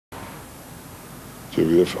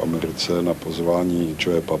studuje v Americe na pozvání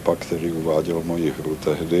Joe Papa, který uváděl moji hru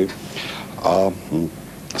tehdy. A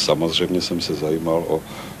samozřejmě jsem se zajímal o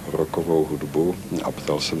rockovou hudbu a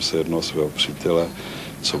ptal jsem se jednoho svého přítele,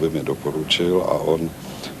 co by mi doporučil, a on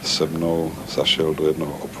se mnou zašel do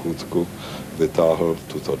jednoho obchůdku, vytáhl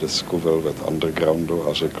tuto desku Velvet Undergroundu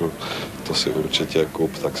a řekl, to si určitě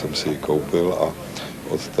koup, tak jsem si ji koupil a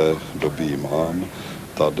od té doby ji mám.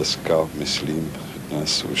 Ta deska, myslím,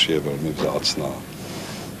 dnes už je velmi vzácná.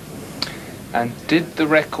 And did the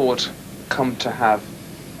record come to have,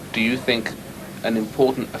 do you think, an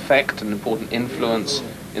important effect, an important influence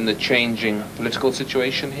in the changing political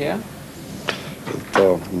situation here?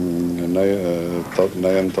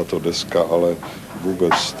 Nejen tato deska, ale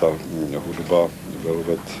vůbec ta hudba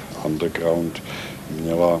Velvet Underground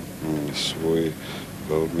měla svůj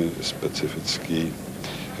velmi specifický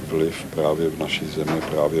vliv právě v naší zemi,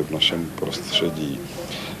 právě v našem prostředí.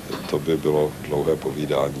 To by bylo dlouhé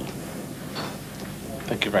povídání.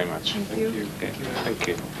 Thank you very much. Thank you. Thank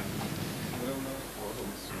you.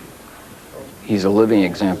 He's a living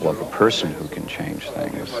example of a person who can change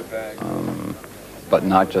things, but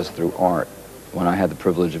not just through art. When I had the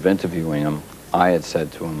privilege of interviewing him, I had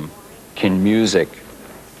said to him, can music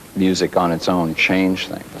on its own change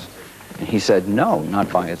things? And he said, no,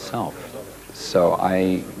 not by itself. So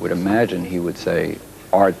I would imagine he would say,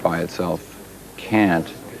 art by itself can't.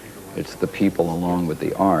 It's the people along with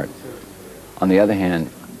the art. On the other hand,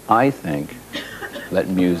 I think that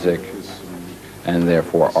music and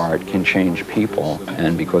therefore art can change people,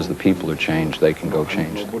 and because the people are changed, they can go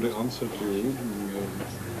change them.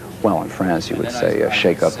 Well, in France you would say,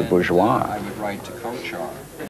 shake up the bourgeois. I would write to Kochar.